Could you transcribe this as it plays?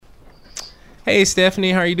Hey,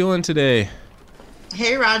 Stephanie, how are you doing today?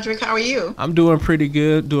 Hey, Roderick, how are you? I'm doing pretty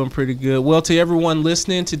good, doing pretty good. Well, to everyone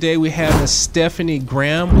listening, today we have Miss Stephanie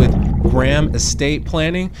Graham with Graham Estate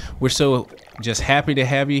Planning. We're so just happy to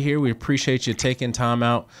have you here. We appreciate you taking time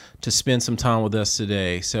out to spend some time with us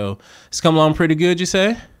today. So it's come along pretty good, you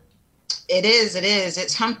say? It is.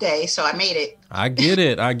 It's hump day, so I made it. I get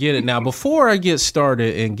it. Now, before I get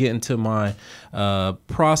started and get into my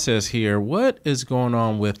process here, what is going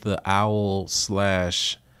on with the owl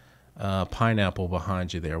slash pineapple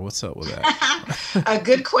behind you there? What's up with that? A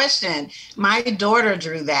good question. My daughter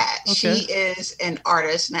drew that. Okay. She is an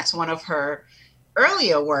artist, and that's one of her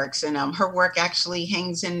earlier works. And her work actually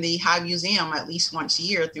hangs in the High Museum at least once a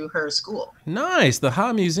year through her school. Nice. The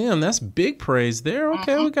High Museum. That's big praise there.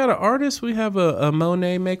 Okay, we got an artist. We have a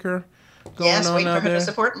Monet maker going Yes, on wait for out her there. to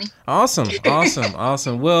support me.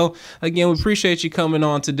 Awesome. Well, again, we appreciate you coming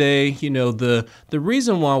on today. You know, the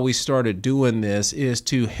reason why we started doing this is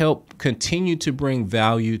to help continue to bring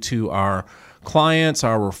value to our clients,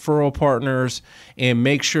 our referral partners, and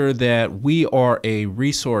make sure that we are a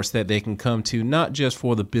resource that they can come to, not just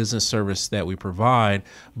for the business service that we provide,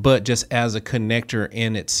 but just as a connector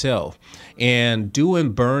in itself. And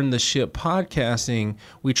doing Burn the Ship podcasting,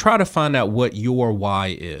 we try to find out what your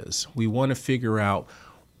why is. We want to figure out,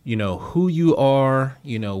 you know, who you are,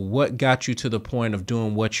 you know, what got you to the point of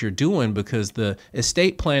doing what you're doing, because the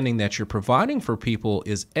estate planning that you're providing for people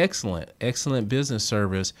is excellent business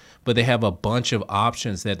service, but they have a bunch of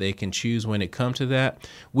options that they can choose when it comes to that.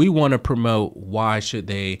 We want to promote why should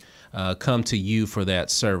they come to you for that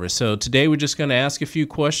service. So today we're just going to ask a few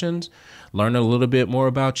questions, learn a little bit more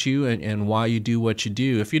about you and why you do what you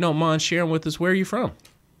do. If you don't mind sharing with us, where are you from?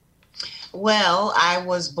 Well, I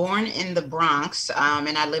was born in the Bronx,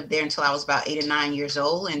 and I lived there until I was about 8 or 9 years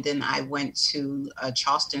old. And then I went to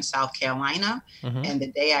Charleston, South Carolina. And the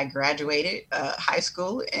day I graduated high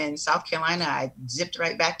school in South Carolina, I zipped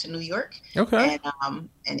right back to New York. Okay.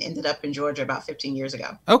 And ended up in Georgia about 15 years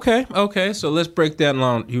ago. Okay. So let's break that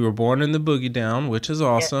down. You were born in the Boogie Down, which is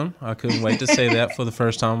awesome. Yeah. I couldn't wait to say that for the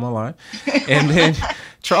first time in my life. And then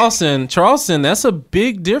Charleston, that's a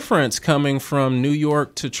big difference coming from New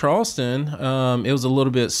York to Charleston. It was a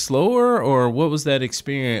little bit slower, or what was that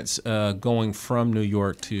experience going from New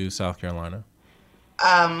York to South Carolina?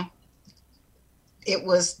 It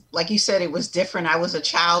was, like you said, it was different. I was a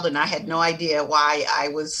child and I had no idea why I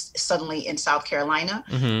was suddenly in South Carolina.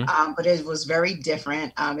 But it was very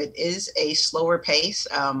different. It is a slower pace.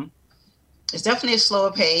 It's definitely a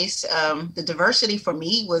slower pace. The diversity for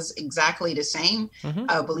me was exactly the same,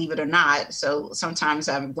 believe it or not. So sometimes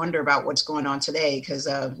I wonder about what's going on today because,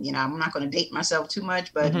 you know, I'm not going to date myself too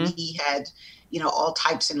much, but we had, you know, all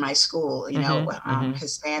types in my school, you know,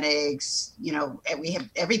 Hispanics, you know, we have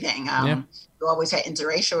everything. We always had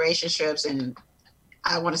interracial relationships, and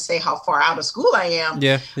I want to say how far out of school I am.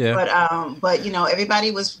 Yeah. But you know,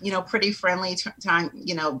 everybody was, you know, pretty friendly, time,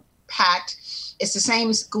 you know, packed. It's the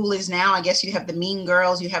same school as now. I guess you have the mean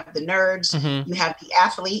girls, you have the nerds, you have the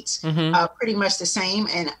athletes, pretty much the same.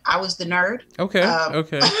 And I was the nerd. Okay.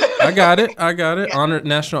 I got it.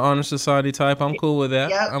 National Honor Society type. I'm cool with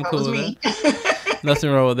that. Yep, I'm that cool was with me. that.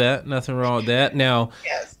 Nothing wrong with that. Now,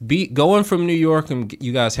 going from New York, and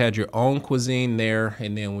you guys had your own cuisine there,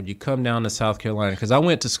 and then when you come down to South Carolina, because I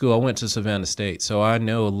went to Savannah State, so I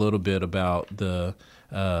know a little bit about the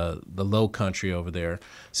Low Country over there.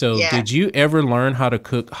 So, did you ever learn how to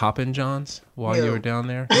cook Hoppin' Johns while you were down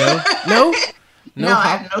there? No. No, I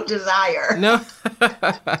have no desire. No.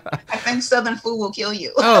 I think Southern food will kill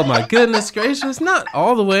you. Oh my goodness gracious. Not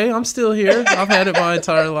all the way. I'm still here. I've had it my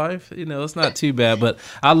entire life. You know, it's not too bad, but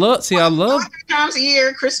I love 3 times a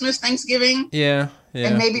year, Christmas, Thanksgiving. Yeah.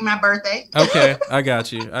 And maybe my birthday. Okay. I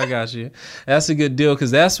got you. That's a good deal.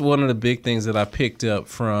 'Cause that's one of the big things that I picked up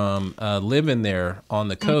from living there on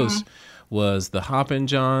the coast was the Hoppin'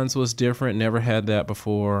 Johns was different. Never had that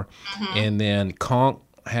before. And then Conch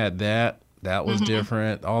had that. That was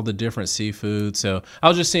different. All the different seafood. So I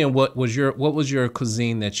was just saying, what was your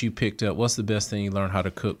cuisine that you picked up? What's the best thing you learned how to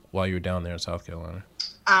cook while you were down there in South Carolina?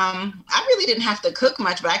 I really didn't have to cook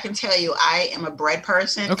much, but I can tell you, I am a bread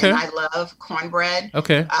person, and I love cornbread.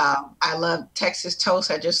 Okay. I love Texas toast.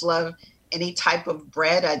 I just love any type of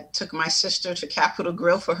bread. I took my sister to Capitol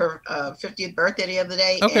Grill for her 50th birthday the other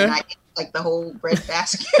day, and I ate like the whole bread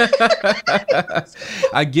basket.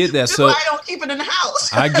 I get that. So I don't keep it in the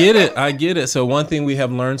house. I get it. So one thing we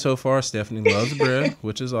have learned so far, Stephanie loves bread,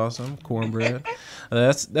 which is awesome. Cornbread.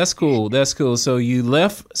 That's cool. That's cool. So you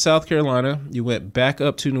left South Carolina. You went back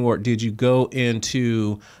up to New York. Did you go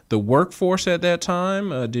into the workforce at that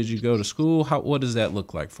time? Did you go to school? What does that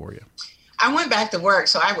look like for you? I went back to work.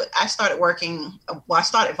 So I started working. Well, I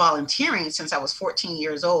started volunteering since I was 14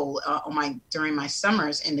 years old during my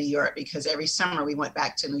summers in New York, because every summer we went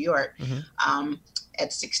back to New York.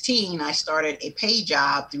 At 16, I started a paid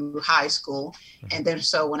job through high school. And then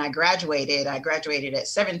so when I graduated at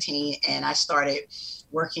 17, and I started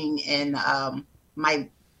working in my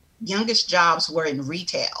youngest jobs were in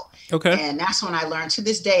retail. Okay. And that's when I learned, to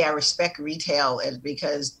this day, I respect retail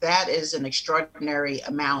because that is an extraordinary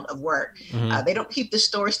amount of work. They don't keep the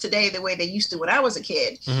stores today the way they used to when I was a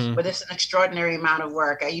kid, but it's an extraordinary amount of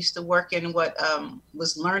work. I used to work in what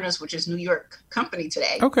was Learners, which is New York company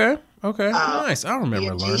today. Okay. Nice. I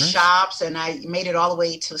remember Learners. Shops, and I made it all the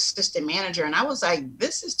way to assistant manager. And I was like,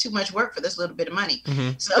 this is too much work for this little bit of money.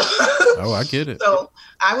 So, oh, I get it. So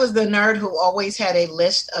I was the nerd who always had a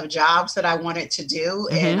list of jobs that I wanted to do,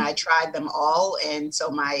 and I tried them all. And so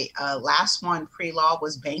my last one pre-law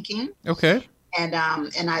was banking. Okay. And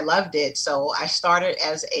I loved it. So I started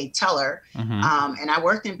as a teller, and I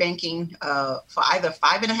worked in banking for either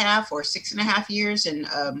 5.5 or 6.5 years in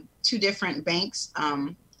 2 different banks.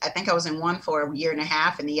 I think I was in one for 1.5 years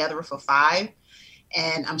and the other for 5.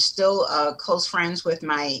 And I'm still close friends with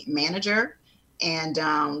my manager and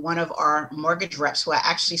one of our mortgage reps who I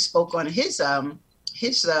actually spoke on his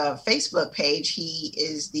Facebook page. He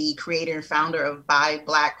is the creator and founder of Buy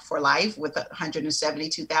Black for Life with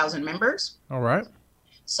 172,000 members. All right.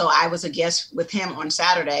 So I was a guest with him on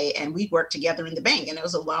Saturday, and we worked together in the bank, and it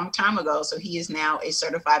was a long time ago. So he is now a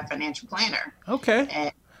certified financial planner. Okay.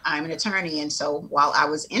 And I'm an attorney. And so while I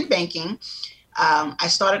was in banking, I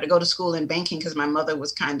started to go to school in banking because my mother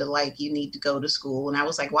was kind of like, you need to go to school. And I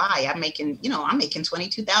was like, why? I'm making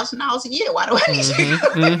 $22,000 a year. Why do I need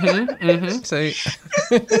to? So,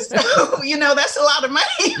 that's a lot of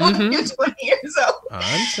money when you're 20 years old.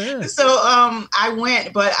 I understand. So I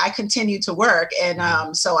went, but I continued to work.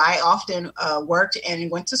 And so I often worked and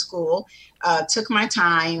went to school, took my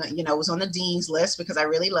time, was on the dean's list because I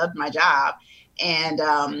really loved my job. And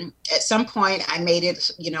at some point I made it,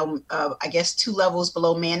 I guess 2 levels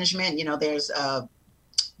below management. There's a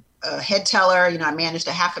head teller, I managed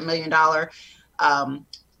a $500,000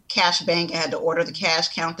 cash bank. I had to order the cash,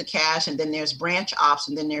 count the cash, and then there's branch ops,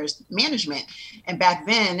 and then there's management. And back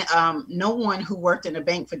then, no one who worked in a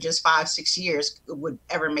bank for just 5-6 years would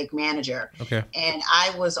ever make manager. Okay. And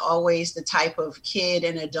I was always the type of kid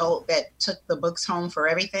and adult that took the books home for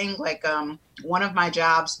everything. Like one of my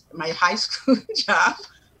jobs, my high school job,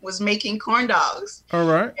 was making corn dogs. All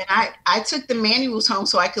right. And I took the manuals home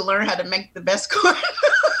so I could learn how to make the best corn.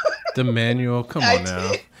 The manual? Come on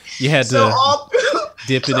now. You had to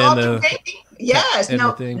dip it in the... Yes.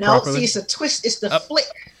 No, see, it's a twist. It's the flick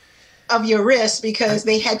of your wrist because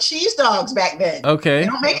they had cheese dogs back then. Okay. They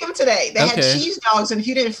don't make them today. They had cheese dogs, and if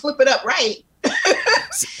you didn't flip it up right,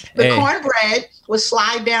 the cornbread would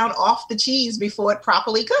slide down off the cheese before it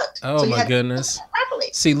properly cooked. Oh, my goodness.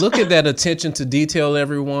 See, look at that attention to detail,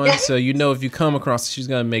 everyone. Yeah. So, if you come across, she's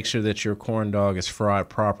going to make sure that your corn dog is fried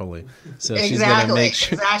properly. So she's going to make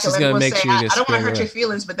sure. She's going to make sure you get. I don't want to hurt your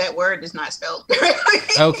feelings, but that word is not spelled correctly.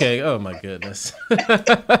 Okay. Oh my goodness.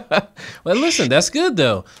 Well, listen, that's good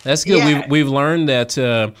though. That's good. Yeah. We've learned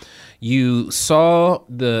that. You saw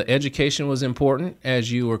the education was important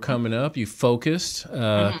as you were coming up. You focused,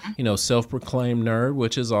 self-proclaimed nerd,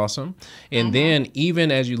 which is awesome. And then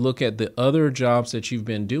even as you look at the other jobs that you've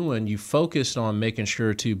been doing, you focused on making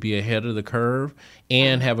sure to be ahead of the curve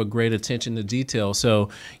and have a great attention to detail. So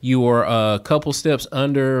you were a couple steps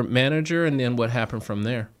under manager, and then what happened from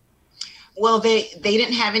there? Well, they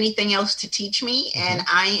didn't have anything else to teach me. And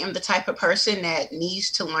I am the type of person that needs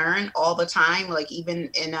to learn all the time. Like even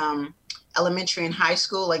in elementary and high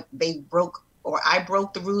school, like I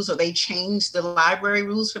broke the rules, or they changed the library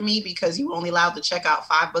rules for me because you were only allowed to check out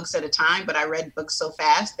 5 books at a time. But I read books so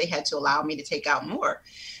fast, they had to allow me to take out more.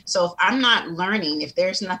 So if I'm not learning, if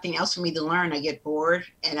there's nothing else for me to learn, I get bored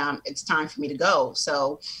and it's time for me to go.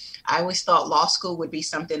 So I always thought law school would be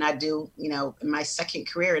something I do, in my second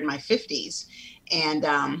career in my 50s. And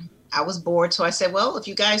I was bored. So I said, well, if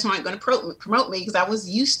you guys aren't going to promote me, because I was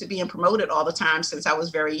used to being promoted all the time since I was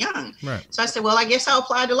very young. Right. So I said, well, I guess I'll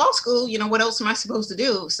apply to law school. What else am I supposed to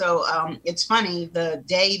do? So it's funny, the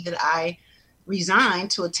day that I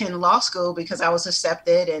resigned to attend law school, because I was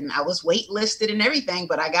accepted and I was waitlisted and everything,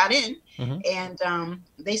 but I got in. And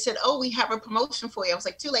they said, oh, we have a promotion for you. I was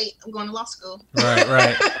like, too late. I'm going to law school.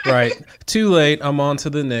 Right. Too late. I'm on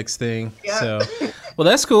to the next thing. Yep. So, well,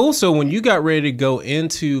 that's cool. So when you got ready to go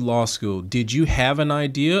into law school, did you have an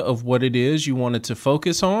idea of what it is you wanted to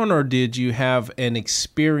focus on, or did you have an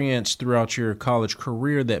experience throughout your college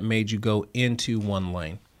career that made you go into one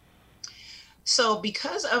lane? So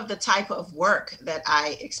because of the type of work that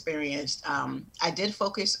I experienced, I did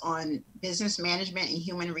focus on business management and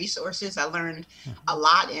human resources. I learned a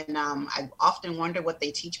lot, and I often wonder what they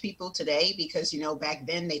teach people today, because, back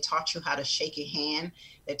then they taught you how to shake a hand.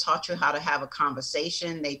 They taught you how to have a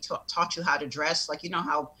conversation. They taught you how to dress. Like,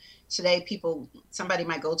 how today somebody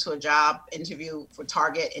might go to a job interview for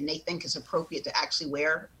Target and they think it's appropriate to actually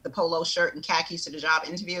wear the polo shirt and khakis to the job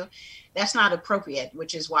interview. That's not appropriate,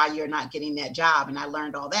 which is why you're not getting that job. And I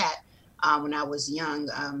learned all that when I was young.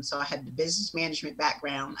 So I had the business management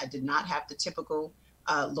background. I did not have the typical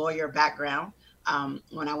lawyer background.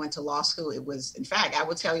 When I went to law school, it was, in fact, I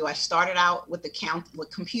will tell you, I started out with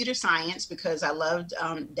computer science because I loved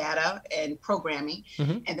data and programming.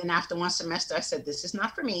 Mm-hmm. And then after one semester, I said, this is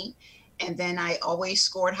not for me. And then I always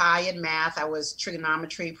scored high in math. I was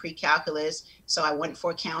trigonometry, pre-calculus. So I went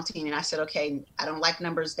for accounting, and I said, okay, I don't like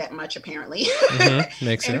numbers that much, apparently. Mm-hmm.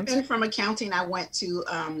 Makes sense. And then from accounting, I went to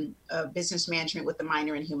business management with a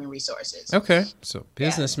minor in human resources. Okay. So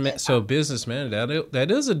business management,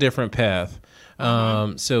 that is a different path.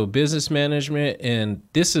 So business management, and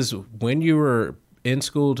this is when you were in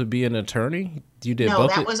school to be an attorney? You did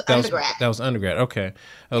both? That was undergrad. That was undergrad. Okay.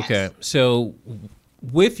 Yes. So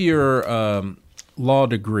with your law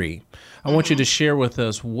degree, I want you to share with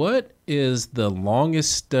us, what is the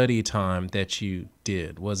longest study time that you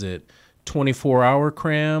did? Was it 24-hour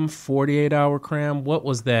cram, 48-hour cram? What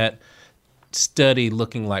was that study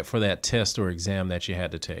looking like for that test or exam that you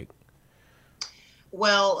had to take?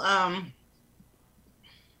 Well,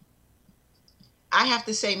 I have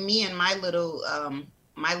to say, me and my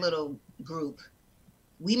little group,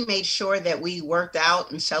 we made sure that we worked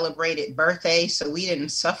out and celebrated birthdays, so we didn't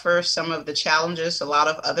suffer some of the challenges a lot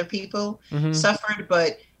of other people suffered.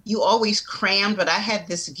 But you always crammed. But I had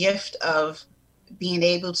this gift of being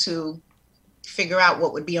able to figure out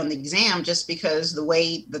what would be on the exam, just because the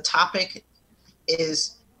way the topic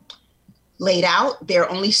is laid out, there are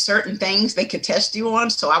only certain things they could test you on.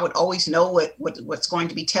 So I would always know what's going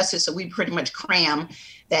to be tested. So we pretty much cram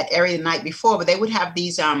that area the night before. But they would have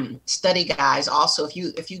these study guides also.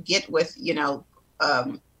 If you get with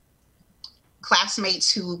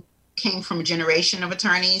classmates who came from a generation of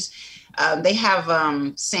attorneys, they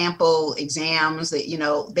have sample exams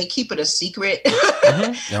that they keep it a secret.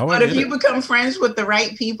 But if you become friends with the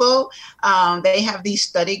right people, they have these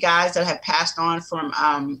study guides that have passed on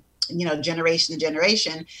from generation to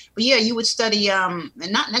generation. But yeah, you would study, and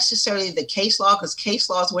not necessarily the case law, because case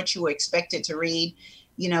law is what you were expected to read,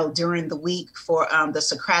 during the week for the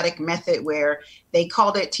Socratic method, where they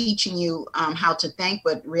called it teaching you how to think.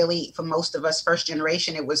 But really, for most of us, first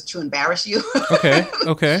generation, it was to embarrass you. Okay.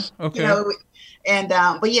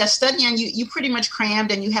 But yeah, studying, you pretty much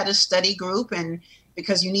crammed, and you had a study group, and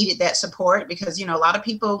because you needed that support, because, a lot of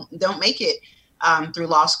people don't make it through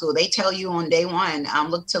law school. They tell you on day one,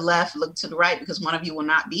 look to the left, look to the right, because one of you will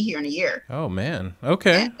not be here in a year. Oh, man.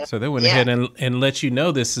 Okay. So they went ahead and let you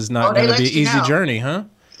know this is not going to be an easy journey, huh?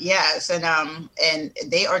 Yes. And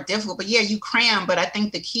they are difficult. But yeah, you cram. But I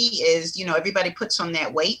think the key is, everybody puts on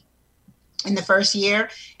that weight in the first year.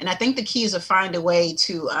 And I think the key is to find a way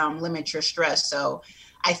to limit your stress. So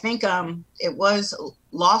I think it was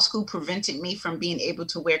law school prevented me from being able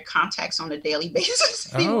to wear contacts on a daily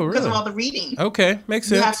basis because of all the reading. Okay, makes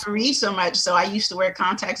sense. You have to read so much. So I used to wear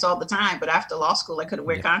contacts all the time, but after law school, I couldn't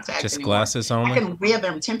wear contacts just anymore. Glasses only? I can wear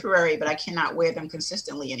them temporary, but I cannot wear them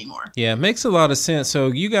consistently anymore. Yeah, it makes a lot of sense. So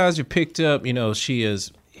you guys are picked up, she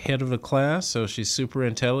is head of the class, so she's super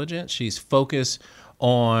intelligent. She's focused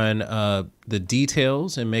on the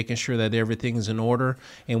details and making sure that everything is in order.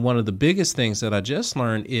 And one of the biggest things that I just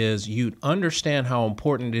learned is you understand how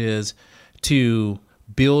important it is to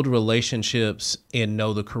build relationships and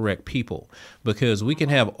know the correct people, because we can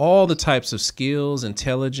have all the types of skills,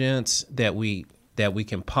 intelligence that we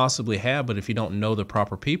can possibly have, but if you don't know the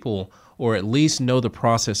proper people, or at least know the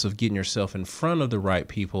process of getting yourself in front of the right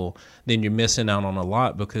people, then you're missing out on a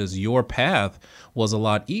lot, because your path was a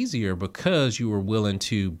lot easier because you were willing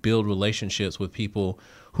to build relationships with people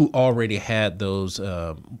who already had those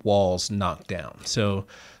walls knocked down. So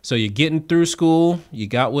you're getting through school, you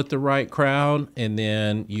got with the right crowd, and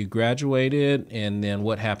then you graduated, and then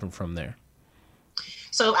what happened from there?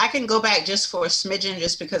 So I can go back just for a smidgen,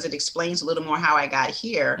 just because it explains a little more how I got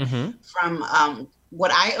here. From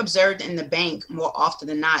what I observed in the bank more often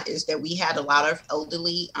than not is that we had a lot of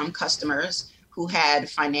elderly customers who had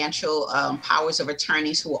financial powers of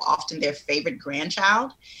attorneys who were often their favorite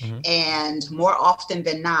grandchild. And more often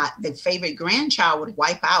than not, the favorite grandchild would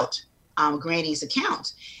wipe out Granny's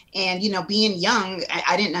account. And, being young,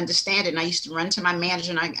 I didn't understand it. And I used to run to my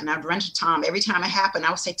manager and I'd run to Tom. Every time it happened, I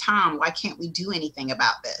would say, Tom, why can't we do anything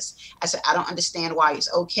about this? I said, I don't understand why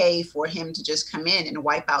it's okay for him to just come in and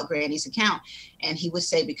wipe out Granny's account. And he would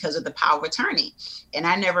say, because of the power of attorney. And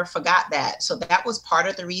I never forgot that. So that was part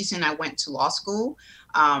of the reason I went to law school.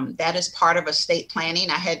 That is part of estate planning.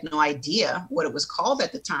 I had no idea what it was called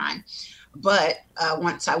at the time. But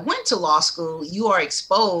once I went to law school, you are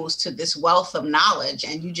exposed to this wealth of knowledge.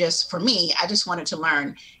 And for me, I just wanted to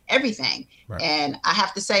learn everything. Right. And I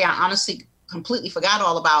have to say, I honestly completely forgot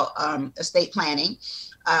all about estate planning.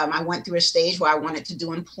 I went through a stage where I wanted to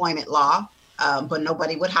do employment law, but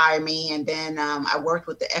nobody would hire me. And then I worked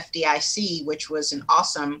with the FDIC, which was an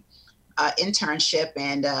awesome internship.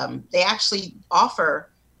 And they actually offer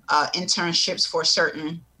internships for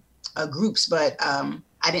certain groups, but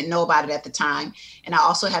I didn't know about it at the time. And I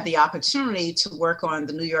also had the opportunity to work on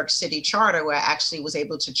the New York City Charter, where I actually was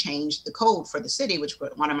able to change the code for the city, which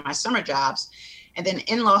was one of my summer jobs. And then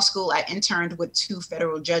in law school, I interned with 2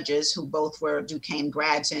 federal judges who both were Duquesne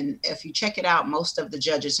grads. And if you check it out, most of the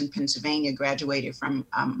judges in Pennsylvania graduated from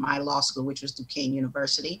my law school, which was Duquesne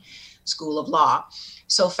University School of Law.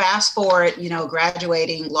 So fast forward,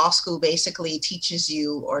 graduating law school basically teaches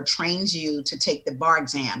you or trains you to take the bar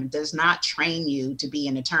exam. It does not train you to be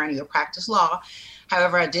an attorney or practice law.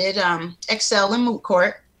 However, I did excel in moot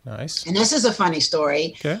court. Nice. And this is a funny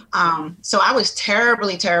story. Okay. So I was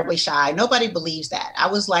terribly, terribly shy. Nobody believes that. I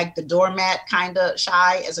was like the doormat kind of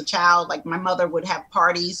shy as a child. Like my mother would have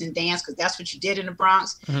parties and dance because that's what you did in the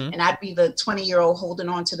Bronx. Mm-hmm. And I'd be the 20-year-old holding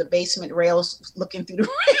on to the basement rails, looking through the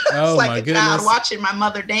rails like a child watching my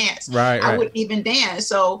mother dance. Right. I wouldn't even dance.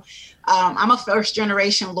 So I'm a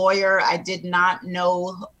first-generation lawyer. I did not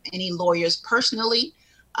know any lawyers personally.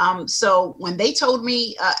 So when they told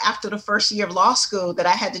me after the first year of law school that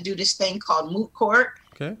I had to do this thing called moot court,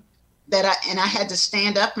 okay, I had to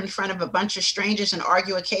stand up in front of a bunch of strangers and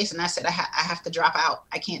argue a case, and I said I have to drop out.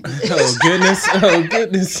 I can't do this. Oh goodness! Oh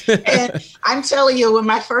goodness! And I'm telling you, in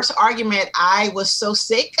my first argument, I was so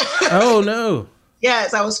sick. Oh no!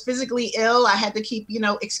 Yes, I was physically ill. I had to keep,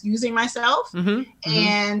 excusing myself,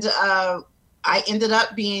 and I ended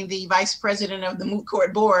up being the vice president of the Moot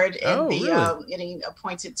Court Board and getting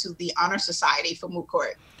appointed to the Honor Society for Moot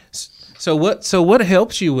Court. So what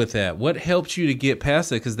helped you with that? What helped you to get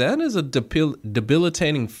past it? Because that is a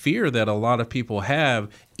debilitating fear that a lot of people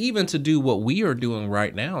have, even to do what we are doing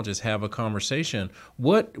right now, just have a conversation.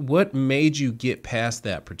 What made you get past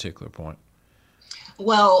that particular point?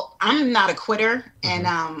 Well, I'm not a quitter, and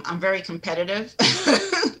I'm very competitive.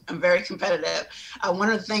 I'm very competitive. One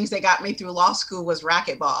of the things that got me through law school was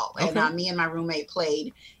racquetball, and me and my roommate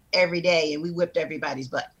played every day, and we whipped everybody's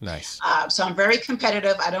butt. Nice. So I'm very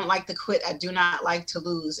competitive. I don't like to quit. I do not like to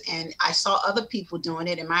lose. And I saw other people doing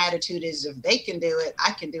it, and my attitude is, if they can do it,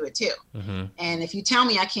 I can do it too. Mm-hmm. And if you tell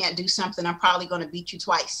me I can't do something, I'm probably going to beat you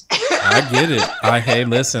twice. I get it. Hey,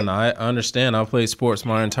 listen, I understand. I've played sports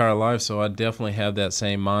my entire life, so I definitely have that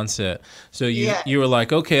same mindset. So you were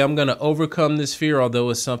like, okay, I'm going to overcome this fear, although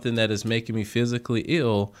it's something that is making me physically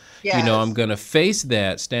ill. Yes. I'm going to face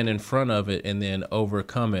that, stand in front of it, and then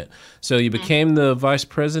overcome it. So you became the vice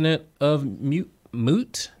president of Moot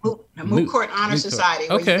Court Honor Society.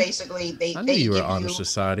 Where okay. They give you Honor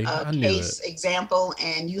Society. A case example,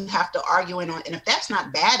 and you have to argue and if that's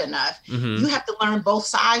not bad enough, you have to learn both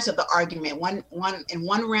sides of the argument. In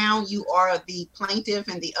one round you are the plaintiff,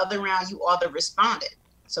 and the other round you are the respondent.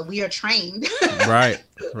 So we are trained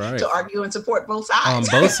to argue and support both sides.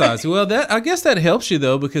 On both sides. Well, I guess that helps you,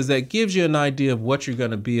 though, because that gives you an idea of what you're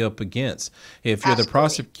going to be up against. If you're the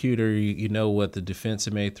prosecutor, you know what the defense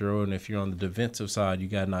may throw. And if you're on the defensive side, you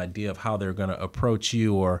got an idea of how they're going to approach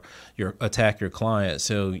you or attack your client.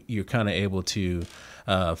 So you're kind of able to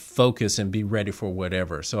focus and be ready for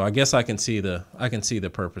whatever. So I guess I can see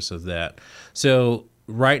the purpose of that. So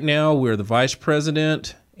right now we're the vice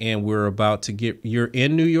president. And we're about to you're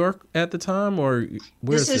in New York at the time, or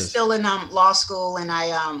where's this? This is still in law school, and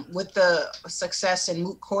I, with the success in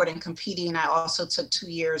moot court and competing, I also took 2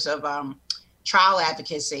 years of trial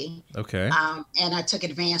advocacy. Okay. And I took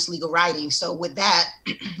advanced legal writing. So with that,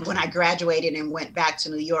 when I graduated and went back to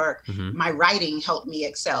New York, my writing helped me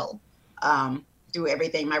excel through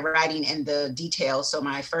everything, my writing and the details. So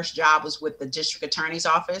my first job was with the district attorney's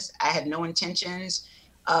office. I had no intentions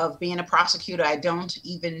of being a prosecutor. I don't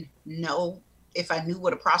even know if I knew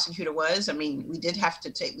what a prosecutor was. I mean, we did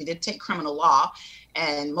take criminal law,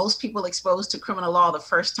 and most people exposed to criminal law the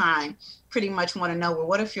first time pretty much want to know, well,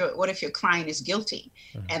 what if your client is guilty?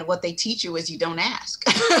 And what they teach you is you don't ask.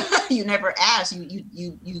 You never ask.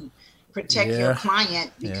 You protect your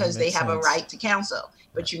client because they have a right to counsel,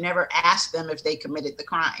 but you never ask them if they committed the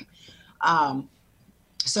crime.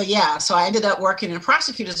 So I ended up working in a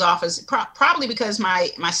prosecutor's office, probably because my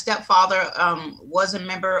stepfather was a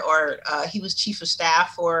member, or he was chief of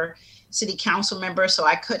staff for city council member. So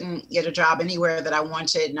I couldn't get a job anywhere that I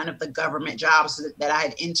wanted. None of the government jobs that I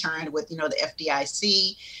had interned with, the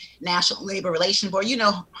FDIC, National Labor Relations Board,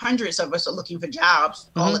 hundreds of us are looking for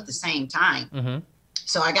jobs all at the same time.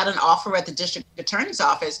 So I got an offer at the district attorney's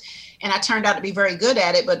office, and I turned out to be very good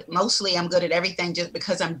at it, but mostly I'm good at everything just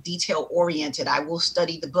because I'm detail oriented. I will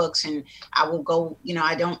study the books, and I will go,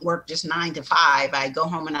 I don't work just 9 to 5. I go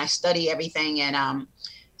home and I study everything. And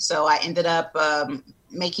so I ended up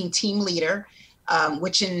making team leader,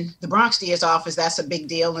 which in the Bronx DA's office, that's a big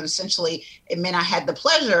deal. And essentially it meant I had the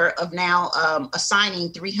pleasure of now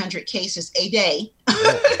assigning 300 cases a day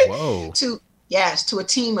to a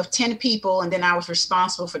team of 10 people. And then I was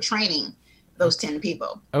responsible for training those 10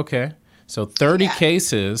 people. Okay. So 30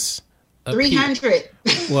 cases. 300.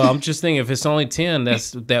 Well, I'm just thinking if it's only 10,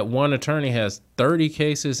 that one attorney has 30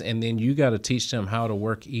 cases, and then you got to teach them how to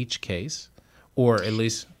work each case, or at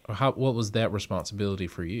least what was that responsibility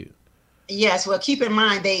for you? Yes. Well, keep in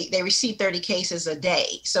mind, they receive 30 cases a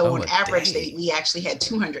day. So on average, we actually had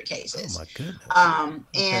 200 cases. Oh, my goodness.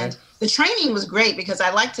 And the training was great because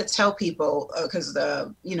I like to tell people, because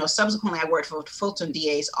subsequently I worked for Fulton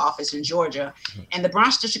DA's office in Georgia, and the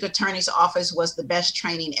Bronx District Attorney's office was the best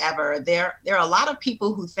training ever. There are a lot of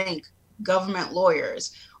people who think government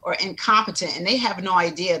lawyers are incompetent, and they have no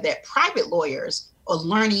idea that private lawyers are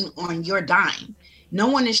learning on your dime. No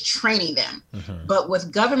one is training them. But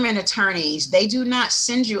with government attorneys, they do not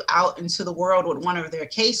send you out into the world with one of their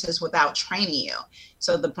cases without training you.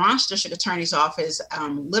 So the Bronx District Attorney's office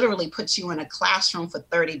literally puts you in a classroom for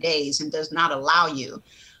 30 days and does not allow you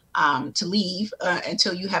to leave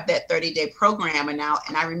until you have that 30-day program. And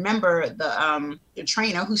I remember the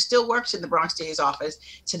trainer who still works in the Bronx DA's office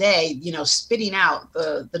today, spitting out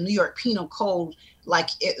the New York Penal Code like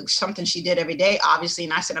it was something she did every day, obviously.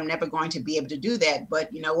 And I said, I'm never going to be able to do that.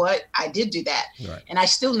 But you know what? I did do that. Right. And I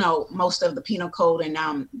still know most of the penal code.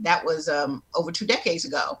 And that was over 2 decades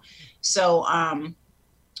ago. So,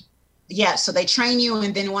 so they train you.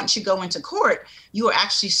 And then once you go into court, you are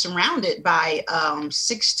actually surrounded by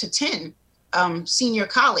 6 to 10 senior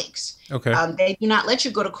colleagues. Okay. They do not let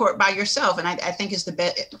you go to court by yourself. And I think it's the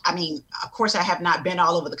best. I mean, of course, I have not been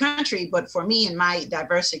all over the country, but for me and my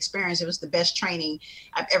diverse experience, it was the best training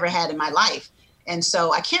I've ever had in my life. And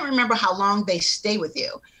so I can't remember how long they stay with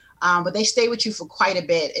you, but they stay with you for quite a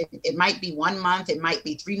bit. It might be 1 month. It might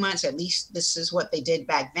be 3 months. At least this is what they did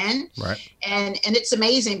back then. Right. And it's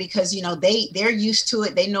amazing because, they're used to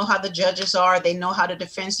it. They know how the judges are. They know how the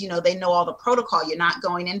defense, they know all the protocol. You're not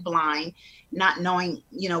going in blind, not knowing,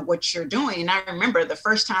 what you're doing. And I remember the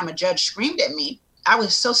first time a judge screamed at me, I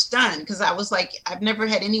was so stunned because I was like, I've never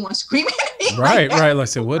had anyone scream at me. Right. Like I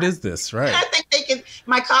said, what is this? Right. And I think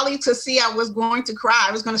my colleagues could see I was going to cry.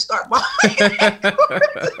 I was going to start bawling.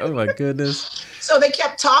 Oh my goodness. So they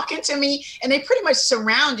kept talking to me and they pretty much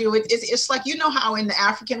surround you. It's like, how in the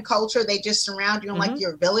African culture, they just surround you in like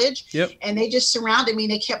your village. Yep. And they just surrounded me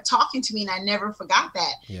and they kept talking to me. And I never forgot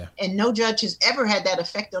that. Yeah. And no judge has ever had that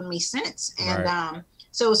effect on me since. And,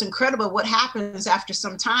 so it's incredible what happens after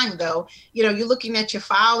some time, though. You're looking at your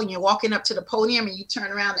file and you're walking up to the podium and you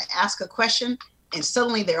turn around and ask a question and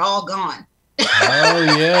suddenly they're all gone. Oh,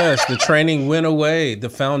 yes. The training went away. They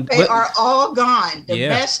are all gone. The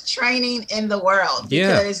best training in the world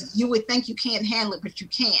because you would think you can't handle it, but you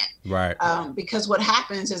can. Right. Because what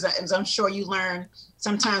happens is, as I'm sure you learn,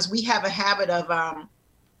 sometimes we have a habit of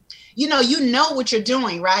you know what you're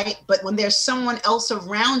doing, right? But when there's someone else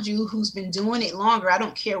around you who's been doing it longer, I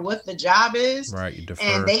don't care what the job is, right? You defer.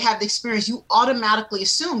 And they have the experience, you automatically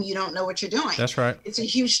assume you don't know what you're doing. That's right. It's a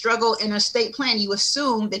huge struggle in estate plan. You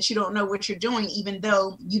assume that you don't know what you're doing, even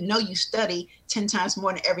though you study 10 times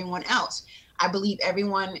more than everyone else. I believe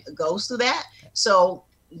everyone goes through that. So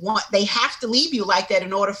they have to leave you like that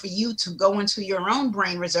in order for you to go into your own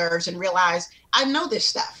brain reserves and realize, I know this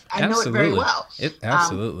stuff. I know it very well.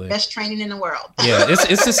 Absolutely. Best training in the world. Yeah,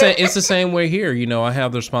 it's the same. It's the same way here. I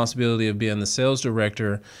have the responsibility of being the sales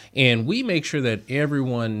director, and we make sure that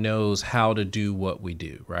everyone knows how to do what we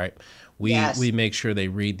do, right? We make sure they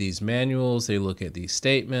read these manuals, they look at these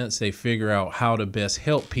statements, they figure out how to best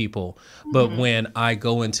help people. But when I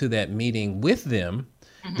go into that meeting with them,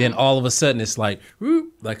 then all of a sudden it's like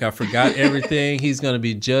I forgot everything. He's going to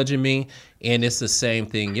be judging me. And it's the same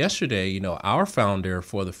thing yesterday. Our founder,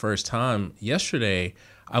 for the first time yesterday,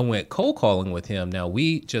 I went cold calling with him. Now,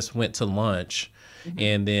 we just went to lunch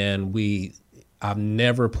and then I've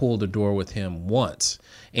never pulled a door with him once.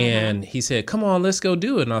 And he said, come on, let's go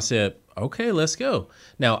do it. And I said, okay, let's go.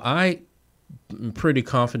 Now, I'm pretty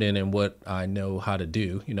confident in what I know how to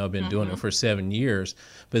do. You know, I've been doing it for 7 years,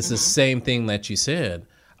 but it's the same thing that you said.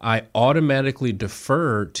 I automatically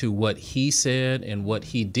deferred to what he said and what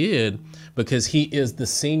he did because he is the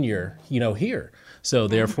senior, you know, here. So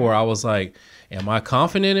therefore I was like, am I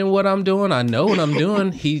confident in what I'm doing? I know what I'm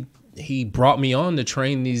doing. He brought me on to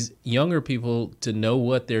train these younger people to know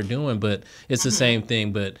what they're doing, but it's the same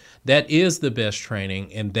thing. But that is the best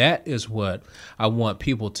training. And that is what I want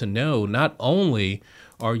people to know. Not only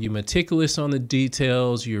are you meticulous on the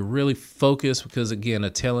details, you're really focused because, again,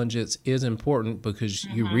 intelligence is important because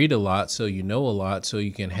you read a lot, so you know a lot, so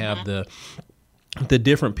you can have the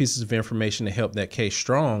different pieces of information to help that case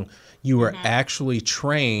strong. You are actually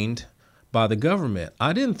trained by the government.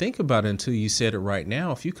 I didn't think about it until you said it right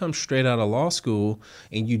now. If you come straight out of law school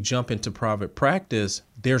and you jump into private practice,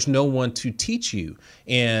 there's no one to teach you.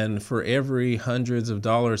 And for every hundreds of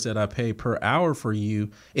dollars that I pay per hour for you,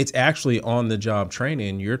 it's actually on the job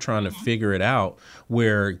training. You're trying to figure it out,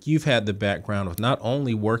 where you've had the background of not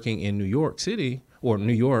only working in New York City or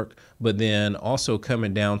New York, but then also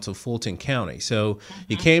coming down to Fulton County. So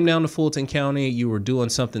you came down to Fulton County, you were doing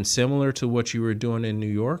something similar to what you were doing in New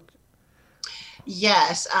York?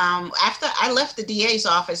 Yes. After I left the DA's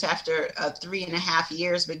office after 3.5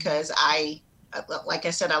 years because like I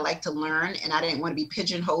said, I like to learn and I didn't want to be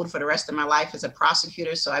pigeonholed for the rest of my life as a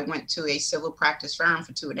prosecutor. So I went to a civil practice firm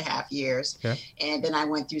for 2.5 years. Okay. And then I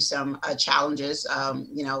went through some challenges.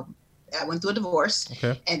 You know, I went through a divorce.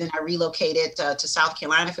 Okay. And then I relocated to South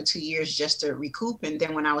Carolina for 2 years just to recoup. And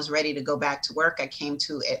then when I was ready to go back to work, I came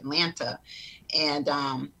to Atlanta. And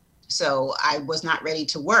so I was not ready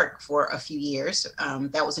to work for a few years.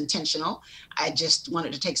 That was intentional. I just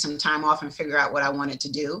wanted to take some time off and figure out what I wanted to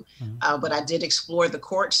do. But I did explore the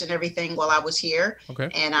courts and everything while I was here. Okay.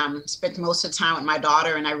 And spent most of the time with my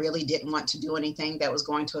daughter. And I really didn't want to do anything that was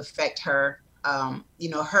going to affect her, you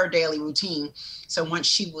know, her daily routine. So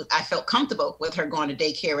once I felt comfortable with her going to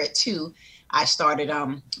daycare at 2, I started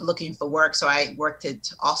looking for work. So I worked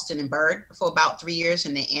at Alston & Bird for about 3 years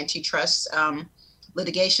in the antitrust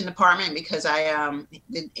litigation department because I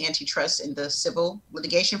did antitrust in the civil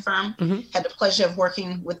litigation firm. Had the pleasure of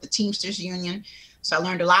working with the Teamsters Union. So I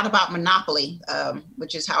learned a lot about monopoly,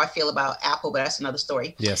 which is how I feel about Apple, but that's another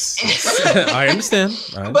story. Yes, I understand.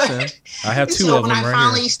 But, I have 2 of them right here. So when I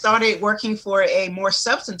finally started working for a more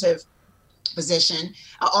substantive position,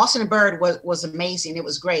 Alston & Bird was amazing. It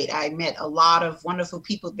was great. I met a lot of wonderful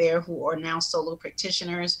people there who are now solo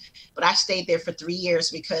practitioners, but I stayed there for 3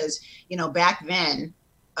 years because, you know, back then,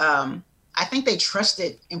 I think they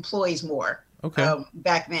trusted employees more. Okay.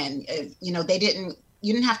 Back then, you know,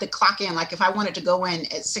 you didn't have to clock in. Like if I wanted to go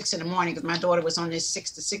in at 6 a.m, because my daughter was on this 6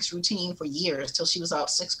 to 6 routine for years till she was out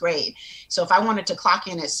 6th grade. So if I wanted to clock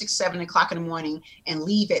in at 6, 7 o'clock in the morning and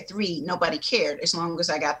leave at 3, nobody cared as long as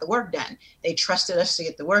I got the work done. They trusted us to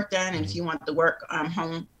get the work done. And if you want to work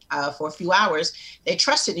home for a few hours, they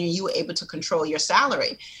trusted you. You were able to control your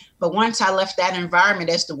salary. But once I left that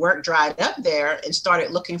environment, as the work dried up there and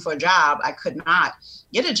started looking for a job, I could not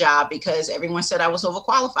get a job because everyone said I was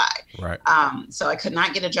overqualified. Right. So I could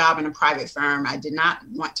not get a job in a private firm. I did not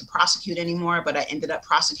want to prosecute anymore, but I ended up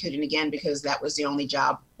prosecuting again because that was the only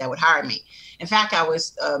job that would hire me. In fact, I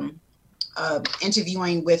was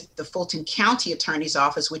interviewing with the Fulton County Attorney's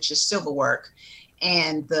Office, which is civil work,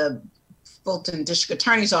 and the Fulton District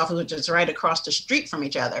Attorney's Office, which is right across the street from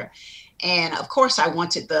each other. And of course, I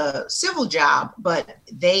wanted the civil job, but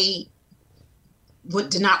they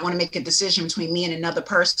did not want to make a decision between me and another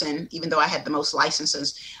person, even though I had the most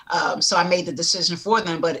licenses. So I made the decision for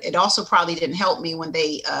them, but it also probably didn't help me when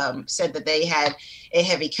they said that they had a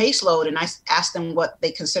heavy caseload. And I asked them what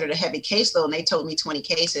they considered a heavy caseload, and they told me 20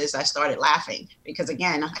 cases. I started laughing because,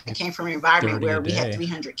 again, I came from an environment where we had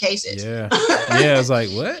 300 cases. Yeah. Yeah. I was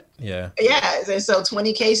like, what? Yeah. Yeah. And so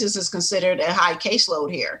 20 cases is considered a high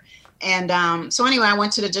caseload here. And so anyway, I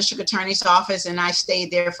went to the district attorney's office and I stayed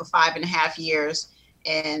there for 5.5 years.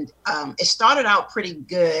 And it started out pretty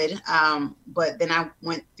good, but then I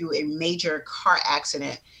went through a major car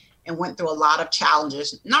accident and went through a lot of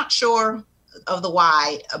challenges. Not sure of the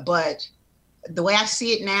why, but the way I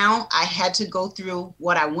see it now, I had to go through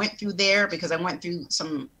what I went through there because I went through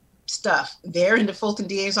some stuff there in the Fulton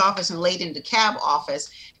DA's office and laid in the cab office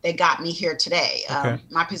that got me here today. Okay.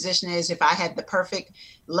 My position is if I had the perfect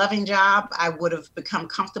loving job, I would have become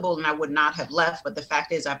comfortable and I would not have left. But the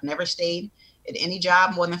fact is I've never stayed at any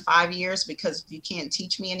job more than 5 years because if you can't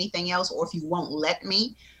teach me anything else or if you won't let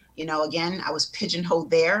me, you know, again, I was pigeonholed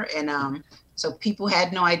there. And So people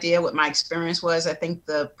had no idea what my experience was. I think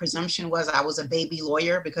the presumption was I was a baby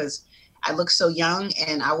lawyer because I looked so young,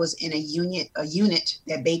 and I was in a unit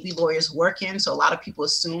that baby lawyers work in. So a lot of people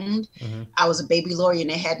assumed I was a baby lawyer, and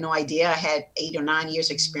they had no idea. I had 8 or 9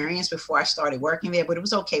 years experience before I started working there, but it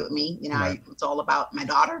was okay with me. It's all about my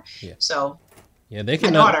daughter. Yeah. So yeah, they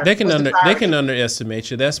can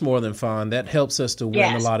underestimate you. That's more than fine. That helps us to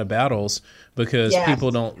win a lot of battles because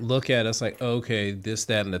people don't look at us like, okay, this,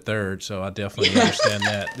 that, and the third. So I definitely understand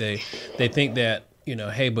that. They think that,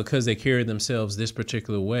 hey, because they carry themselves this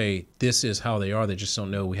particular way, this is how they are. They just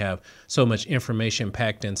don't know we have so much information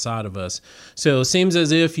packed inside of us. So it seems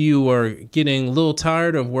as if you are getting a little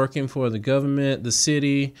tired of working for the government, the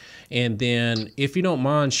city, and then if you don't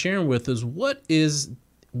mind sharing with us, what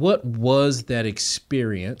was that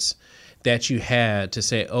experience that you had to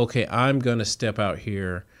say, okay, I'm going to step out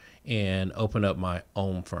here and open up my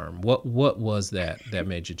own firm? What was that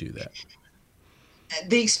made you do that?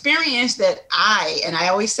 The experience that I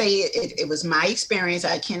always say it was my experience.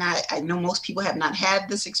 I know most people have not had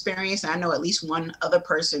this experience. And I know at least one other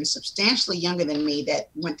person substantially younger than me that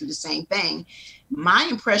went through the same thing. My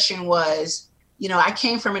impression was, I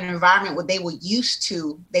came from an environment where they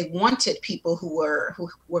wanted people who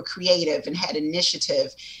were creative and had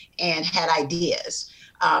initiative and had ideas.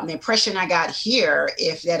 The impression I got here,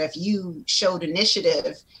 if you showed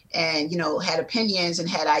initiative and, had opinions and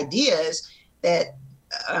had ideas, that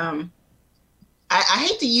I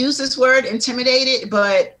hate to use this word, intimidated,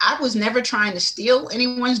 but I was never trying to steal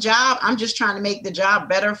anyone's job. I'm just trying to make the job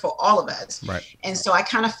better for all of us. Right. And so I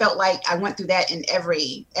kind of felt like I went through that in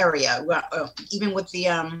every area. Even with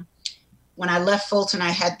when I left Fulton, I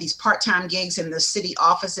had these part-time gigs in the city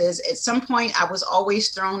offices. At some point, I was always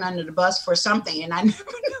thrown under the bus for something, and I never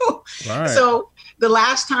knew. Right. So the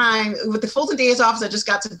last time with the Fulton DA's office, I just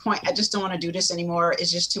got to the point, I just don't want to do this anymore. It's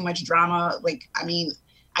just too much drama.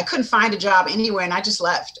 I couldn't find a job anywhere, and I just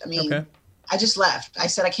left. I just left. I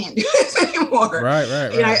said, I can't do this anymore. Right.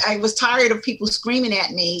 I was tired of people screaming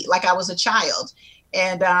at me like I was a child.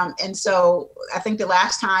 And so I think the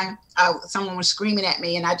last time someone was screaming at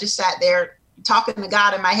me, and I just sat there talking to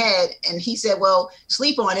God in my head, and he said, well,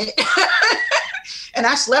 sleep on it. And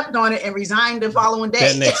I slept on it and resigned the following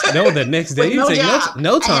day. The next day, no job.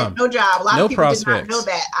 No time. I had no job. A lot of people prospects. did not know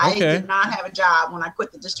that. I did not have a job when I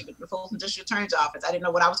quit the Fulton District Attorney's Office. I didn't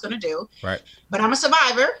know what I was going to do. Right. But I'm a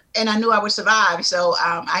survivor, and I knew I would survive. So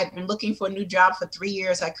I had been looking for a new job for 3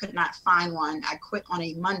 years. I could not find one. I quit on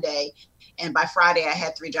a Monday, and by Friday, I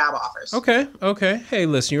had 3 job offers. Okay. Hey,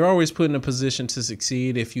 listen, you're always put in a position to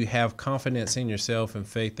succeed if you have confidence in yourself and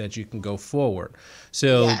faith that you can go forward.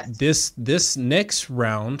 So this next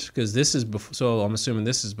round, because this is before, so I'm assuming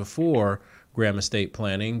this is before Graham Estate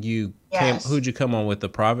Planning. Who'd you come on with, the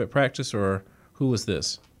private practice, or who was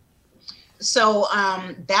this? So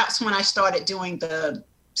that's when I started doing the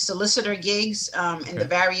solicitor gigs in the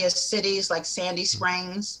various cities like Sandy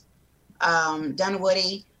Springs,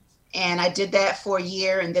 Dunwoody. And I did that for a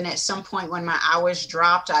year. And then at some point when my hours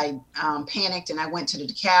dropped, I panicked, and I went to the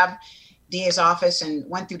DeKalb DA's office and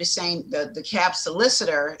went through the DeKalb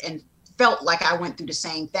solicitor, and felt like I went through the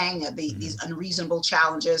same thing, these unreasonable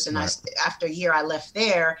challenges. And after a year, I left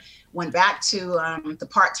there, went back to the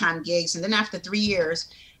part-time gigs. And then after 3 years,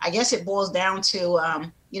 I guess it boils down to,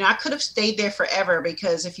 I could have stayed there forever,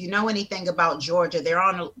 because if you know anything about Georgia,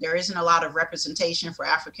 there isn't a lot of representation for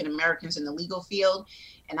African Americans in the legal field.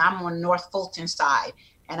 And I'm on North Fulton side.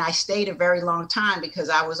 And I stayed a very long time because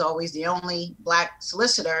I was always the only Black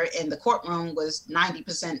solicitor, and the courtroom was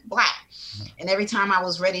 90% Black. And every time I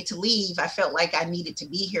was ready to leave, I felt like I needed to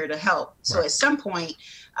be here to help. So at some point,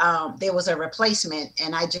 there was a replacement,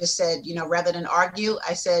 and I just said, rather than argue,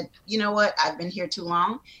 I said, you know what, I've been here too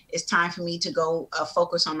long. It's time for me to go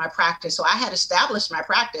focus on my practice. So I had established my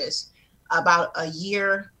practice about a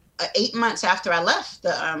year, 8 months after I left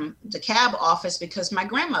the DeKalb office, because my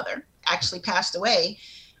grandmother actually passed away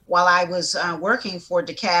while I was working for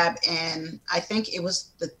DeKalb. And I think it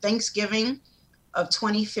was the Thanksgiving of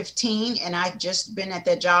 2015. And I'd just been at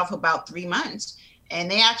that job for about 3 months.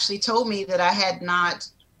 And they actually told me that I had not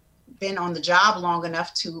been on the job long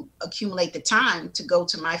enough to accumulate the time to go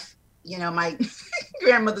to my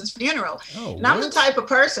grandmother's funeral. And I'm the type of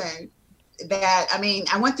person that,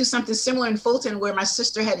 I went through something similar in Fulton where my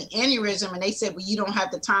sister had an aneurysm, and they said, well, you don't have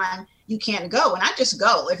the time, you can't go. And I just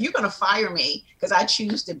go. If you're going to fire me because I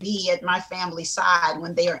choose to be at my family's side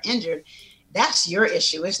when they are injured, that's your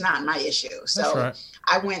issue. It's not my issue. So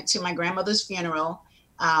I went to my grandmother's funeral,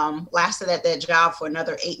 lasted at that job for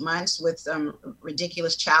another 8 months with some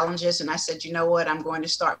ridiculous challenges. And I said, you know what, I'm going to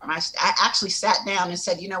start I actually sat down and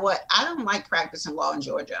said, you know what, I don't like practicing law in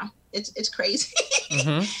Georgia. it's crazy.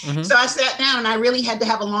 Mm-hmm. So I sat down and I really had to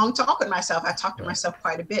have a long talk with myself. I talked to myself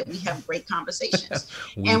quite a bit. We have great conversations.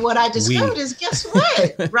 And what I discovered is, guess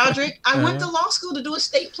what, Roderick? I went to law school to do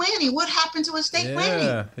estate planning. What happened to estate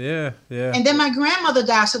planning? Yeah. And then my grandmother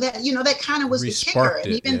died. So that, that kind of was the kicker.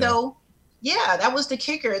 And even though, that was the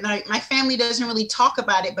kicker. And my family doesn't really talk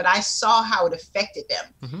about it, but I saw how it affected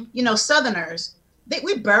them. Southerners,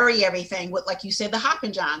 we bury everything with, like you said, the hop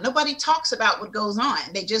and john. Nobody talks about what goes on.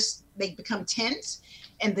 They become tense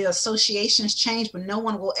and the associations change, but no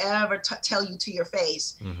one will ever tell you to your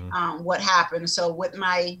face what happened. So with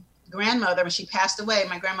my grandmother, when she passed away,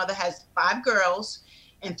 my grandmother has 5 girls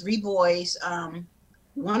and 3 boys.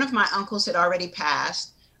 One of my uncles had already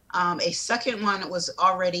passed. A second one was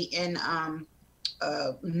already in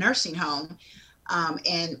a nursing home.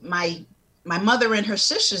 And my mother and her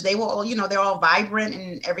sisters, they were all, they're all vibrant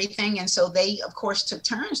and everything. And so they, of course, took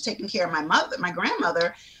turns taking care of my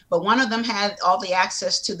grandmother. But one of them had all the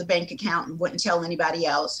access to the bank account and wouldn't tell anybody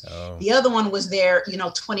else. Oh. The other one was there,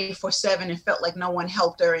 24/7 and felt like no one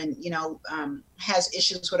helped her and, has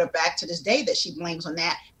issues with her back to this day that she blames on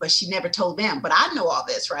that, but she never told them. But I know all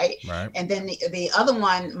this, right? And then the other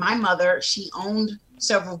one, my mother, she owned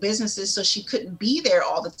several businesses, so she couldn't be there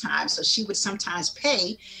all the time. So she would sometimes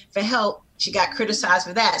pay for help. She got criticized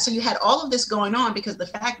for that. So you had all of this going on because the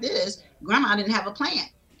fact is, grandma didn't have a plan.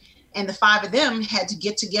 And the 5 of them had to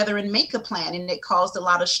get together and make a plan. And it caused a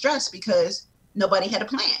lot of stress because nobody had a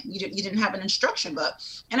plan. You didn't have an instruction book.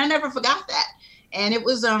 And I never forgot that. And it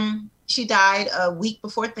was, she died a week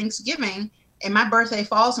before Thanksgiving. And my birthday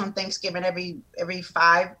falls on Thanksgiving every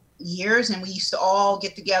 5 years. And we used to all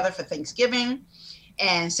get together for Thanksgiving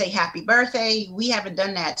and say happy birthday. We haven't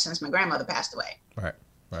done that since my grandmother passed away. Right.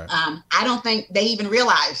 I don't think they even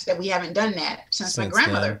realize that we haven't done that since my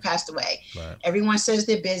grandmother passed away. Everyone says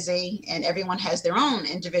they're busy and everyone has their own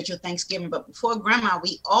individual Thanksgiving. But before grandma,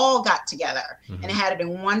 we all got together and had it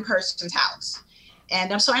in one person's house.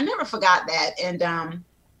 And so I never forgot that.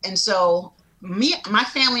 And so my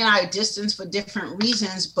family and I are distanced for different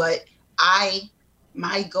reasons, but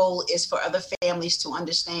my goal is for other families to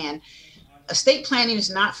understand estate planning is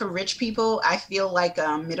not for rich people. I feel like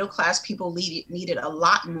middle-class people need it a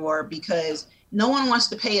lot more because no one wants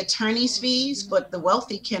to pay attorney's fees, but the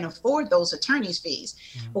wealthy can afford those attorney's fees.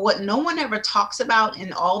 But what no one ever talks about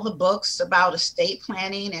in all the books about estate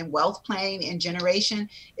planning and wealth planning and generation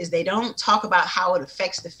is they don't talk about how it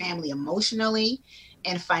affects the family emotionally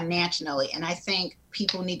and financially. And I think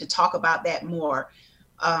people need to talk about that more.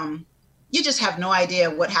 You just have no idea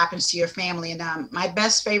what happens to your family. And my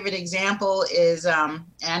best favorite example is, and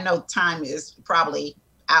I know time is probably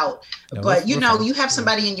out, but you have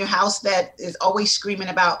somebody in your house that is always screaming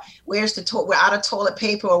about we're out of toilet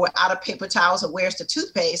paper or we're out of paper towels or where's the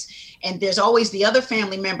toothpaste. And there's always the other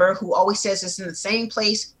family member who always says it's in the same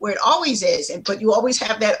place where it always is. But you always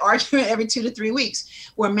have that argument every 2 to 3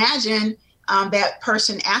 weeks. Well, imagine that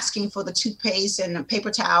person asking for the toothpaste and the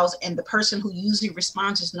paper towels and the person who usually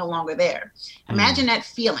responds is no longer there. Imagine that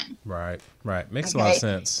feeling. Right. Makes a lot of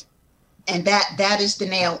sense. And that is the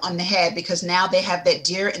nail on the head because now they have that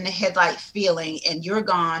deer in the headlight feeling and you're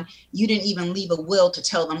gone. You didn't even leave a will to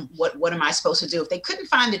tell them what am I supposed to do? If they couldn't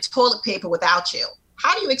find the toilet paper without you,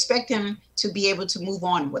 how do you expect them to be able to move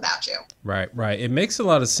on without you? Right. It makes a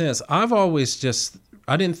lot of sense.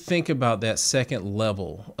 I didn't think about that second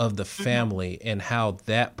level of the family and how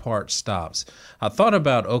that part stops. I thought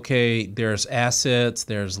about, okay, there's assets,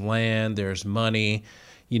 there's land, there's money,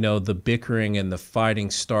 the bickering and the fighting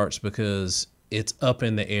starts because it's up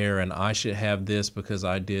in the air and I should have this because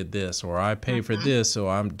I did this or I pay for this so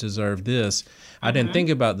I deserve this. I didn't think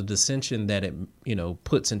about the dissension that it,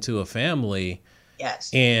 puts into a family. Yes.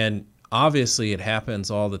 And obviously, it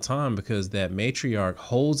happens all the time because that matriarch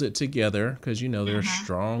holds it together because, they're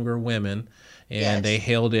stronger women and they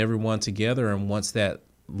held everyone together. And once that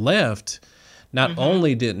left, not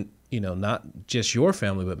only didn't, not just your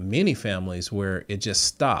family, but many families where it just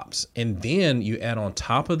stops. And then you add on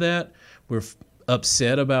top of that, we're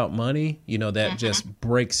upset about money, that just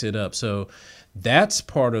breaks it up. So that's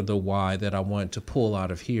part of the why that I wanted to pull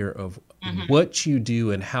out of here of what you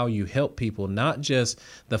do and how you help people, not just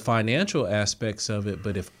the financial aspects of it,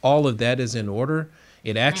 but if all of that is in order,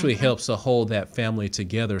 it actually helps to hold that family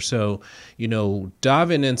together. So,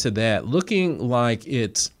 diving into that, looking like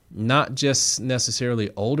it's not just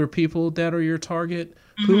necessarily older people that are your target,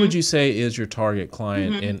 who would you say is your target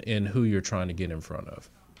client and who you're trying to get in front of?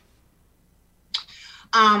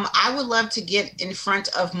 I would love to get in front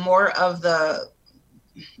of more of the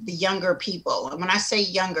younger people. And when I say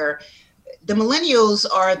younger, the millennials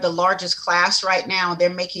are the largest class right now. They're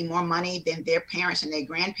making more money than their parents and their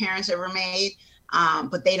grandparents ever made,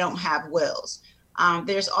 but they don't have wills.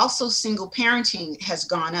 There's also single parenting has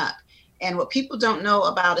gone up. And what people don't know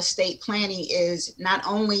about estate planning is not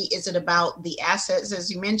only is it about the assets,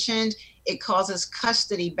 as you mentioned, it causes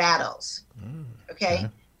custody battles. Okay.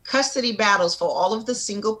 Custody battles for all of the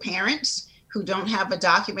single parents who don't have a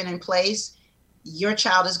document in place. Your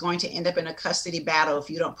child is going to end up in a custody battle if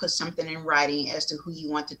you don't put something in writing as to who you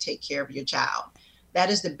want to take care of your child.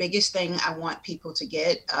 That is the biggest thing I want people to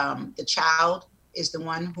get. The child is the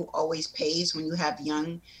one who always pays when you have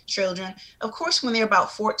young children. Of course, when they're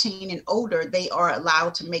about 14 and older, they are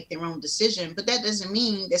allowed to make their own decision, but that doesn't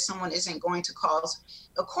mean that someone isn't going to cause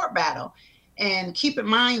a court battle. And keep in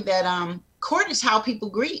mind that court is how people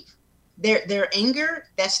grieve. Their anger,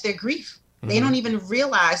 that's their grief. They don't even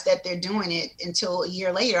realize that they're doing it until a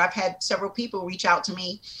year later. I've had several people reach out to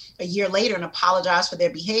me a year later and apologize for their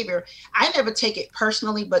behavior. I never take it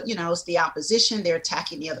personally, but it's the opposition. They're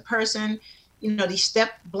attacking the other person. These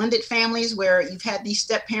step blended families where you've had these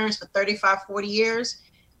step parents for 35, 40 years.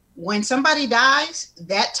 When somebody dies,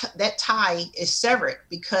 that tie is severed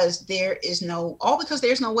because there's no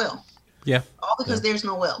will. Yeah. All because there's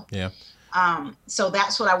no will. Yeah. So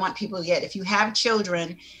that's what I want people to get. If you have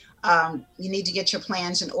children, you need to get your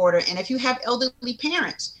plans in order. And if you have elderly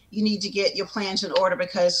parents, you need to get your plans in order,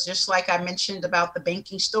 because just like I mentioned about the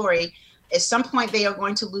banking story, at some point they are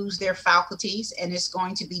going to lose their faculties and it's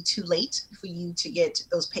going to be too late for you to get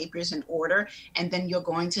those papers in order. And then you're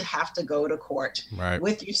going to have to go to court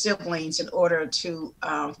with your siblings in order to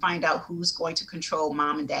find out who's going to control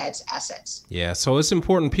mom and dad's assets. Yeah, so it's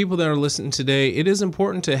important. People that are listening today, it is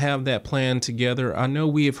important to have that plan together. I know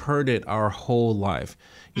we have heard it our whole life.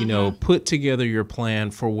 Put together your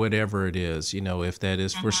plan for whatever it is, if that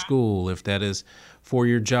is for school, if that is for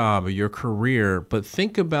your job or your career. But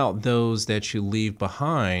think about those that you leave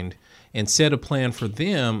behind and set a plan for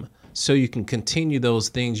them so you can continue those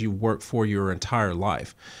things you worked for your entire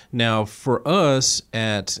life. Now, for us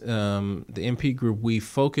at the MP Group, we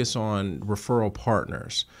focus on referral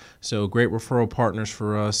partners. So great referral partners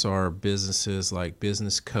for us are businesses like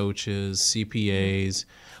business coaches, CPAs,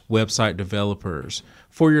 website developers.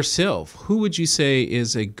 For yourself, who would you say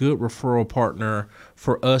is a good referral partner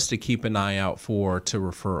for us to keep an eye out for to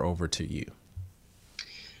refer over to you?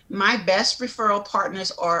 My best referral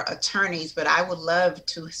partners are attorneys, but I would love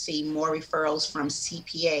to see more referrals from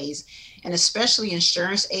CPAs and especially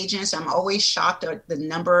insurance agents. I'm always shocked at the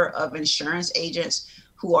number of insurance agents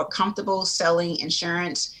who are comfortable selling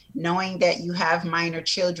insurance, knowing that you have minor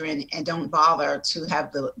children and don't bother to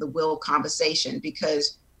have the will conversation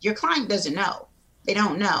because your client doesn't know. They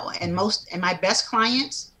don't know. And my best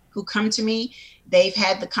clients who come to me, they've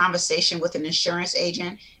had the conversation with an insurance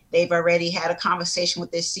agent. They've already had a conversation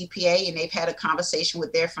with their CPA and they've had a conversation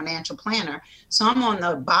with their financial planner. So I'm on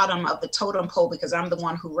the bottom of the totem pole because I'm the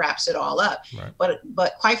one who wraps it all up. Right.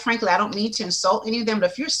 But quite frankly, I don't mean to insult any of them.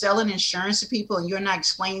 But if you're selling insurance to people and you're not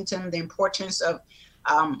explaining to them the importance of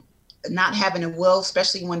not having a will,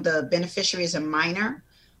 especially when the beneficiary is a minor,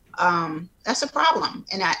 that's a problem.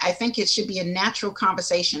 And I think it should be a natural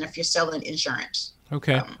conversation if you're selling insurance.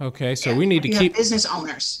 Okay. So we need to keep business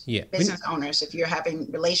owners. Yeah. Business owners. If you're having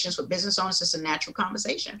relations with business owners, it's a natural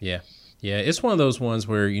conversation. Yeah. Yeah. It's one of those ones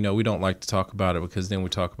where, we don't like to talk about it because then we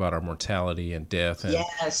talk about our mortality and death. And,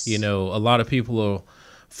 yes. A lot of people will,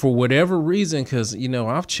 for whatever reason, because,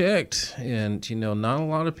 I've checked and, not a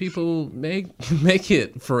lot of people make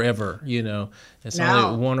it forever, It's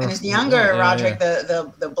only one or... And it's younger, Roderick.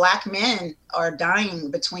 The Black men are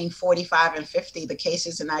dying between 45 and 50. The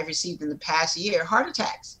cases that I've received in the past year, heart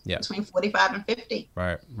attacks, between 45 and 50.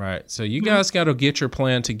 Right. So you guys got to get your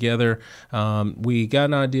plan together. We got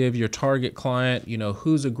an idea of your target client,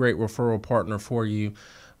 who's a great referral partner for you.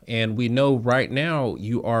 And we know right now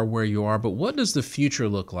you are where you are, but what does the future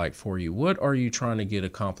look like for you? What are you trying to get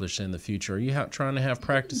accomplished in the future? Are you trying to have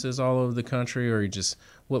practices all over the country, or are you just,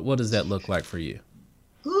 what does that look like for you?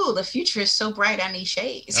 Ooh, the future is so bright, I need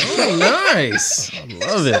shades. Oh, nice. I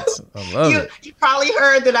love it. You probably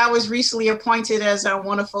heard that I was recently appointed as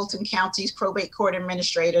one of Fulton County's probate court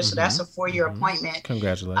administrators. So that's a 4-year appointment.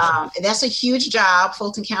 Congratulations. That's a huge job.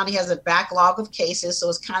 Fulton County has a backlog of cases. So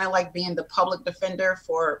it's kind of like being the public defender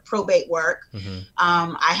for probate work.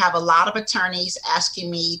 I have a lot of attorneys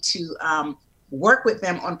asking me to work with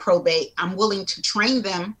them on probate. I'm willing to train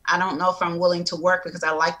them. I don't know if I'm willing to work because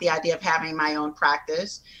I like the idea of having my own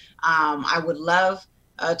practice. I would love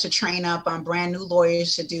to train up brand new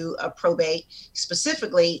lawyers to do probate,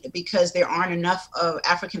 specifically because there aren't enough of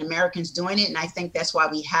African Americans doing it. And I think that's why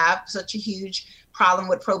we have such a huge problem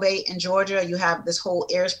with probate in Georgia. You have this whole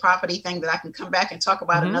heirs property thing that I can come back and talk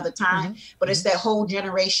about another time. But it's that whole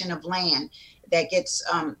generation of land that gets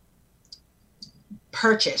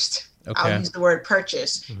purchased. I'll use the word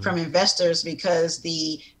purchase from investors because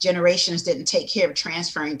the generations didn't take care of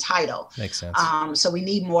transferring title. Makes sense. So we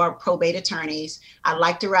need more probate attorneys. I'd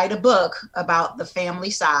like to write a book about the family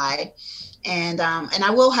side. And I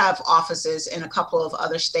will have offices in a couple of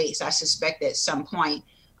other states, I suspect, at some point.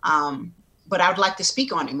 But I would like to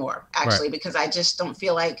speak on it more, actually, because I just don't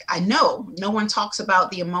feel like no one talks about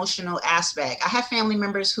the emotional aspect. I have family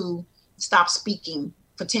members who stopped speaking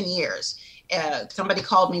for 10 years. Somebody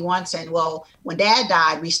called me once and, well, when dad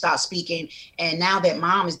died, we stopped speaking. And now that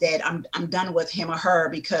mom is dead, I'm done with him or her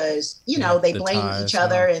because, they blame each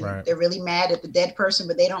other and they're really mad at the dead person,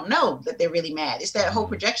 but they don't know that they're really mad. It's that whole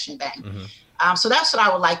projection thing. So that's what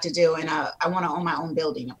I would like to do. And I want to own my own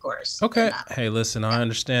building, of course. Okay. Hey, listen, I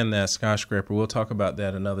understand that, skyscraper. We'll talk about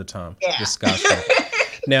that another time. Yeah. The skyscraper.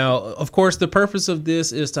 Now, of course, the purpose of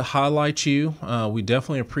this is to highlight you. We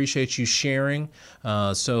definitely appreciate you sharing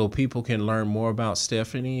so people can learn more about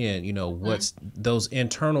Stephanie and, what's those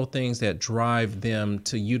internal things that drive them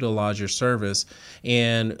to utilize your service.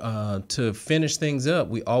 And to finish things up,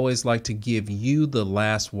 we always like to give you the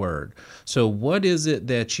last word. So what is it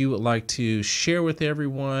that you would like to share with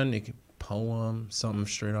everyone? It could poem, something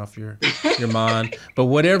straight off your mind, but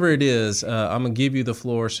whatever it is, I'm gonna give you the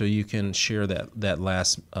floor so you can share that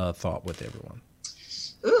last thought with everyone.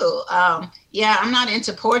 Ooh, yeah, I'm not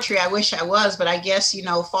into poetry. I wish I was, but I guess,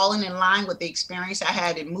 falling in line with the experience I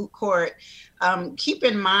had in moot court, keep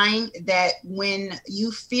in mind that when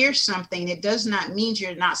you fear something, it does not mean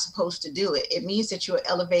you're not supposed to do it. It means that you're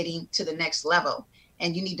elevating to the next level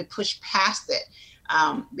and you need to push past it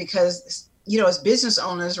because as business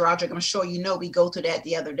owners, Roderick, I'm sure we go through that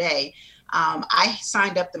the other day. I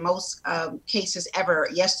signed up the most cases ever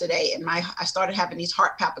yesterday, and I started having these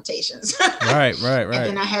heart palpitations. Right. And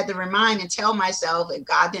then I had to remind and tell myself, if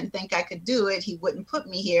God didn't think I could do it, he wouldn't put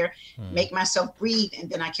me here, make myself breathe, and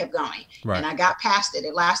then I kept going. Right. And I got past it.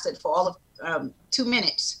 It lasted for all of 2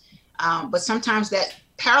 minutes. But sometimes that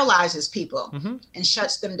paralyzes people and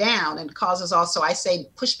shuts them down and causes also, I say,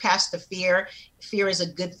 push past the fear. Fear is a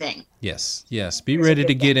good thing. Yes. Be ready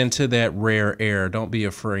to get into that rare air. Don't be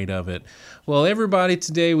afraid of it. Well, everybody,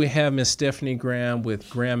 today we have Miss Stephanie Graham with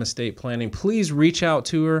Graham Estate Planning. Please reach out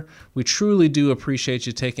to her. We truly do appreciate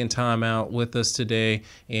you taking time out with us today.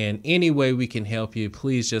 And any way we can help you,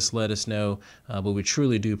 please just let us know. But we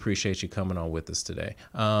truly do appreciate you coming on with us today.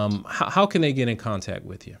 How can they get in contact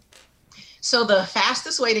with you? So the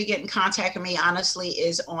fastest way to get in contact with me, honestly,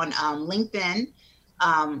 is on LinkedIn.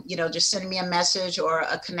 Just send me a message or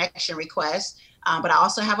a connection request. But I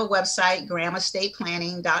also have a website,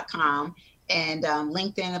 grahamestateplanning.com, and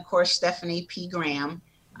LinkedIn, of course, Stephanie P. Graham.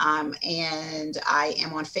 And I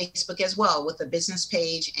am on Facebook as well with a business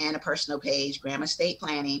page and a personal page, Graham Estate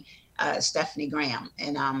Planning, Stephanie Graham.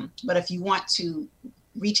 And but if you want to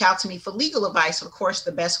reach out to me for legal advice, of course,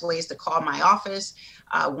 the best way is to call my office,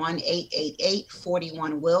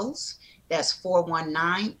 1-888-41-WILLS. That's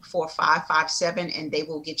 419-4557, and they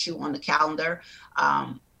will get you on the calendar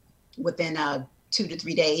within 2 to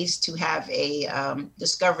 3 days to have a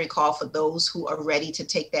discovery call for those who are ready to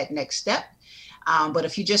take that next step. But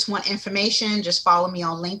if you just want information, just follow me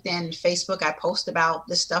on LinkedIn and Facebook. I post about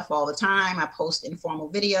this stuff all the time. I post informal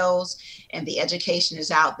videos, and the education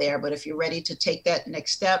is out there. But if you're ready to take that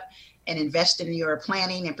next step and invest in your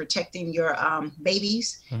planning and protecting your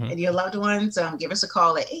babies and your loved ones, give us a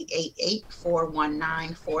call at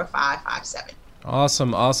 888-419-4557.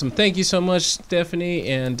 Awesome. Thank you so much, Stephanie.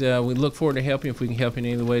 And we look forward to helping you. If we can help you in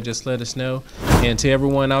any way, just let us know. And to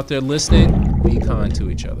everyone out there listening, be kind to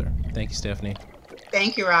each other. Thank you, Stephanie.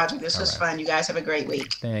 Thank you, Roger. This was fun. You guys have a great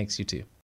week. Thanks. You too.